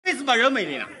么人没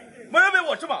人了？没人没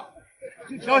我吃嘛。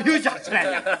小又想起来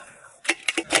了。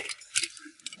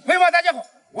朋友们，大家好，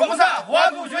我们是黄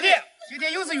土兄弟，今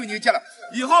天又是有年节了，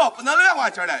以后不能乱花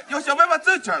钱了，要想办法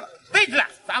挣钱了。对着了，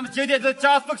咱们今天这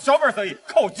家是个小本生意，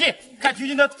烤鸡，看究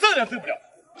竟它挣了挣不了。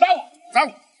上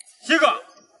午，西哥，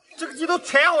这个鸡都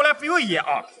穿好了，不用腌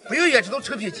啊？不用腌，这都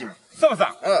成品鸡嘛，是不是？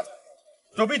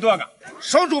准备多少个？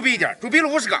少准备一点，准备了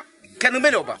50个，看能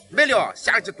卖了不？卖了，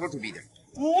下个季多准备一点。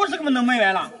 50个嘛能卖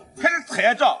完了？看这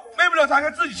菜账，卖不了咱还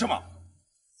自己吃嘛。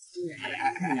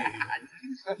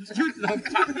就知道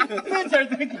看，这点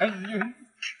真开始就。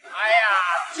哎呀，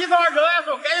鸡汤扔完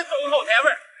说，赶紧走个好摊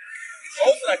位。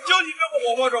好死了，叫你别不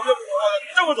火火说，别不火火，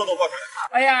这么早都火出来。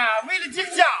哎呀，为了这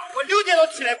个家，我6点多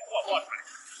起来火出来。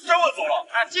这么早了？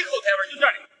啊，进口摊位就这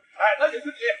里。哎，那就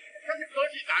自己。看这烤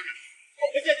鸡咋个？我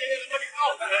不见今天我挺好。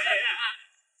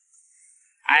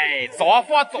哎，早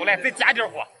放早了，再加点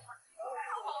火。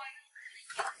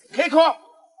开烤。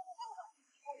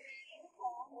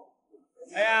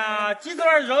 哎呀，鸡腿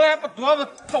人还不多吗？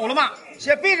走了吗？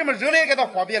先备着嘛，人来给他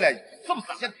方便了，是不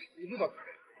是？先知道。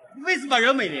为什么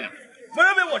人没人了？没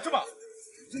人没我吃嘛。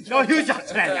小又想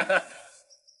起来了。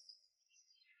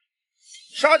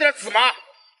上点芝麻。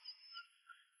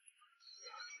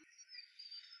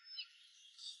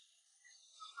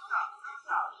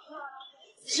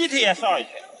鸡腿也上一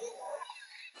圈。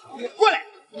你过来，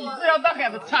你这让咱孩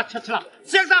子吃了，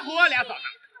先上后2嫂子。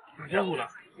别胡了。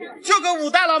 就跟武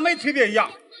大郎卖炊饼一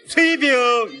样，炊饼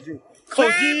已经烤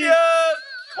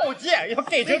鸡要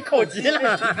改成烤鸡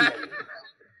了。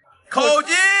烤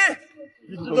鸡，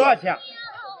你值多少钱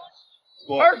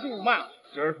？25嘛。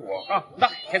这25啊，那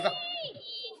开始。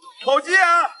烤鸡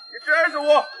啊，你这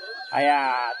25。哎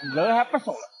呀，人还不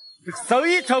少了，这个生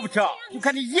意成不成，就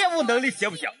看你业务能力行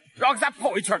不行，让咱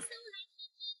跑一圈。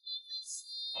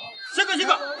行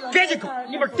个，赶紧烤，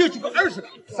里面订出个20个，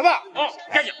是吧？啊，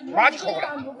赶紧，马上就烤好了，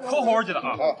烤好去了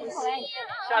啊。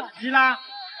下鸡啦，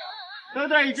等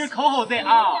等，一直烤好再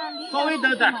啊，稍微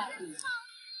等等。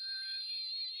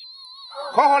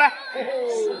烤好了。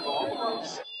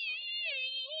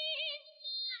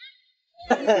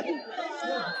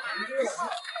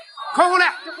烤好了，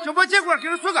小波结果给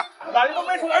他说个。哪里都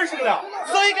卖出20个了？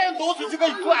生意赶紧多出去个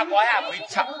转光呀，回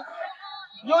吃。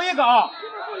有一个啊。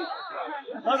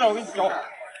 等等，我给你教。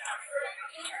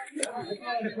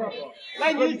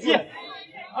来，你的鸡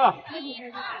啊，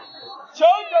瞧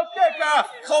看看，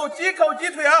烤鸡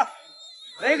腿啊，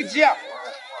来个鸡啊。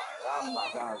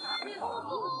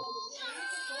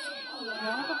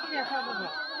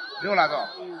不用拉倒，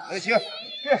那行，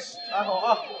对，拿好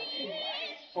啊，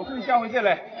我给你下回再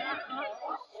来。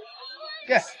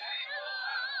给。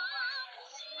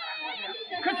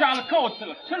可家了，可好吃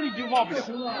了，吃了就忘不了。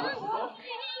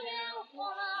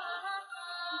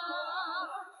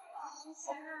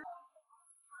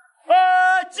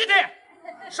 鸡腿，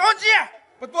上鸡，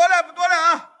不多了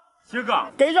啊！行哥，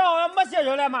街上好像没些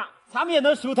人了嘛，咱们也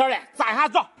能收摊了，咋下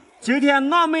账？今天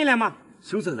闹没了吗？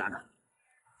收成咋个？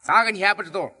咋个你还不知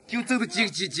道？就挣的几个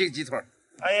鸡腿。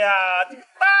哎呀，这个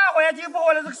大环境不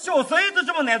好了，这个小生意都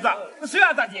这么难做，那谁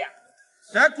让咋地？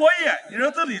咱可以，一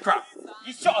人挣1串。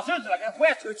你小声了，给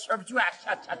换成钱不就俺吃。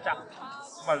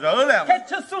没人了嘛？还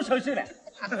吃收成谁了？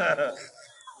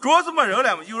主要是没人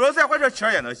了嘛，有人再换成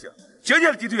钱也能行。 今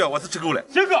天的鸡腿我是吃够了。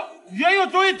行哥，原因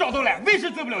终于找到了，为什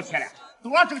么挣不了钱了？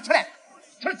都让挣吃了，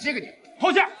吃了几个呢？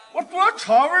好些，我主要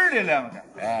肠胃的了嘛。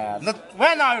哎，那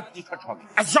俺哪有你说肠胃？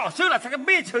哎，小声了，这个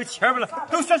卖成钱不了，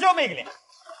都学校卖个了。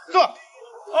走。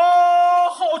哦，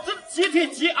好吃的鸡腿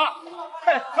鸡啊！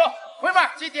快走，朋友们，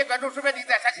今天观众顺便点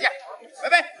赞，下期见，拜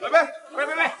拜。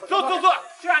走，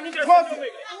去俺那边学校卖个。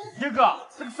一哥，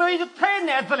这个生意就太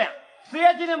难做了，虽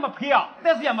然今天没赔啊，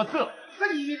但是也没挣。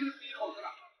这你这个好吃了。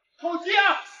 好鸡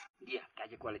啊！爹，赶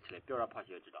紧过来吃了，不要让螃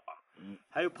蟹知道啊。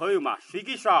还有朋友们，谁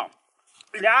给上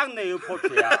2个奶油跑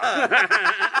腿啊？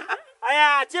哎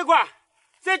呀，结果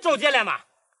再找见了嘛？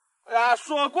哎呀，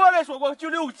说过就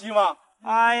6个鸡嘛。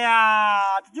哎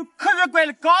呀，这就可是怪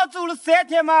了，刚走了3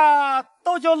天嘛，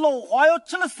倒叫老黄要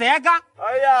吃了3个。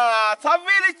哎呀，咱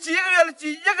喂了几个月的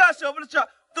鸡，一个舍不得吃，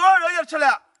多少人也吃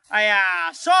了。哎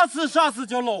呀，上次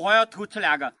叫老黄要偷吃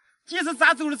2个，这次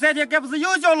咱走了3天，该不是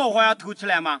又叫老黄要偷吃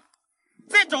了吗？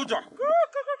 再找找。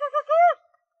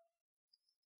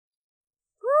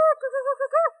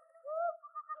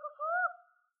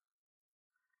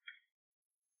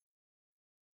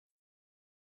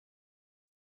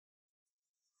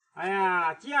哎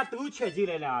呀，既然都圈进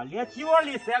来了，连鸡窝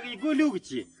里3个，一共6个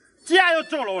鸡，既然要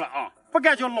找牢了啊，不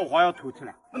敢叫老黄要偷吃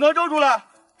了。能找住了，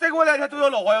再给我2天都要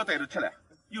老黄要逮着吃了。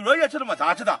有人也吃的没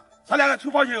咋吃的，咱2个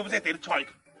臭螃蟹又不再逮着尝一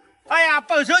口。哎呀，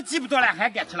本身鸡不多了，还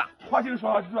敢吃了？螃蟹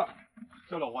说上去说。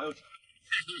叫老黄要吃。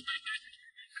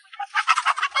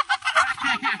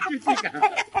就这个。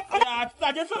哎呀，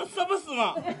大家说什么事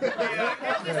嘛？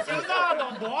现在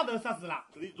到多都啥事了？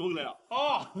这里终于来了。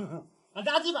哦，那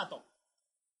咋几把动？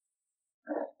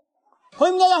朋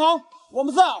友们，大家好，我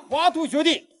们是黄土兄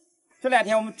弟。这两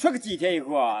天我们出去几天以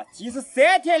后啊，其实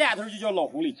3天2头就叫老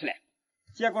狐狸吃了，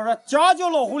结果说将就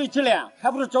老狐狸吃了，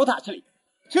还不是找他吃的。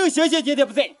趁新鲜今天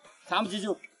不在，咱们就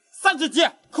10只鸡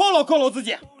犒劳自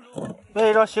己。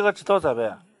那让媳妇知道咋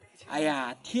办？哎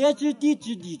呀，天知地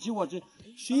知地知我知，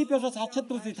谁别说咱吃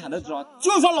东西他都知道，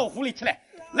就说老狐狸吃了，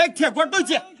来铁锅炖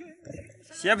鸡，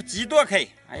先把鸡剁开。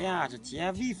哎呀，这鸡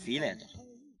喂肥了这。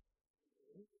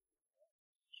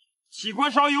起锅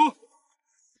烧油，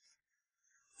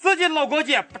自己老公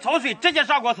鸡不焯水，直接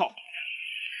上锅炒。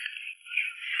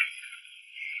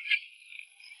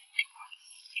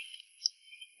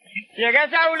揭开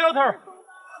下入料头，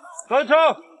生抽、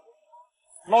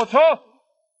老抽。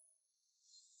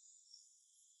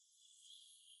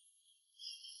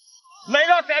来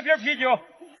上3瓶啤酒，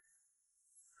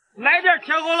来点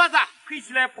甜红辣子，配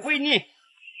起来不会腻。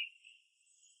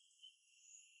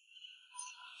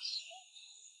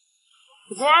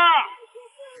锅，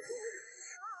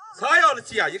啥样的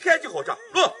鸡啊？一看就好吃。录。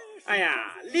哎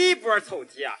呀，里波炒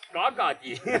鸡啊，刚刚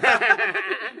的。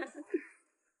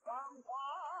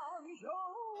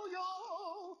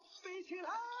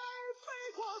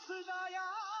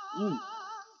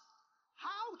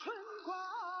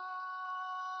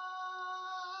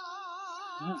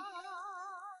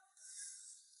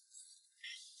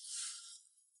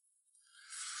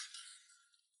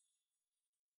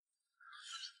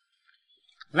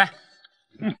来，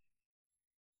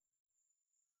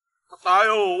哎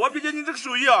呦，我比见你这个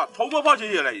手艺啊，超过螃蟹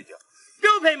业了已经。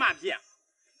标配马屁，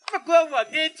不过我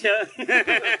爱听。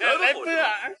来吧，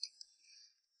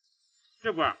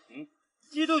这不，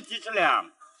鸡都鸡吃了，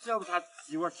这不他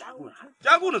鸡窝加工了？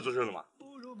加工的做成了吗？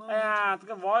哎呀，这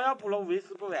个亡羊补牢，为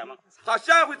时不晚嘛。他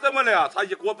下一回怎么了？他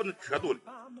一锅不能全都了。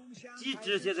鸡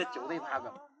汁现在交代他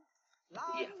个，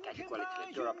耶，赶紧过来吃了，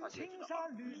别让螃蟹知道。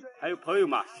还有朋友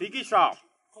嘛，谁给上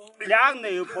2个奶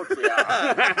油泡水啊？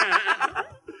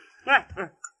来，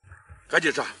赶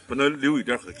紧吃，不能留一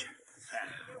点痕迹。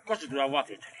我是都要往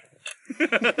这吃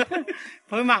的。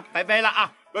朋友们，拜拜了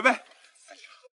啊，拜拜。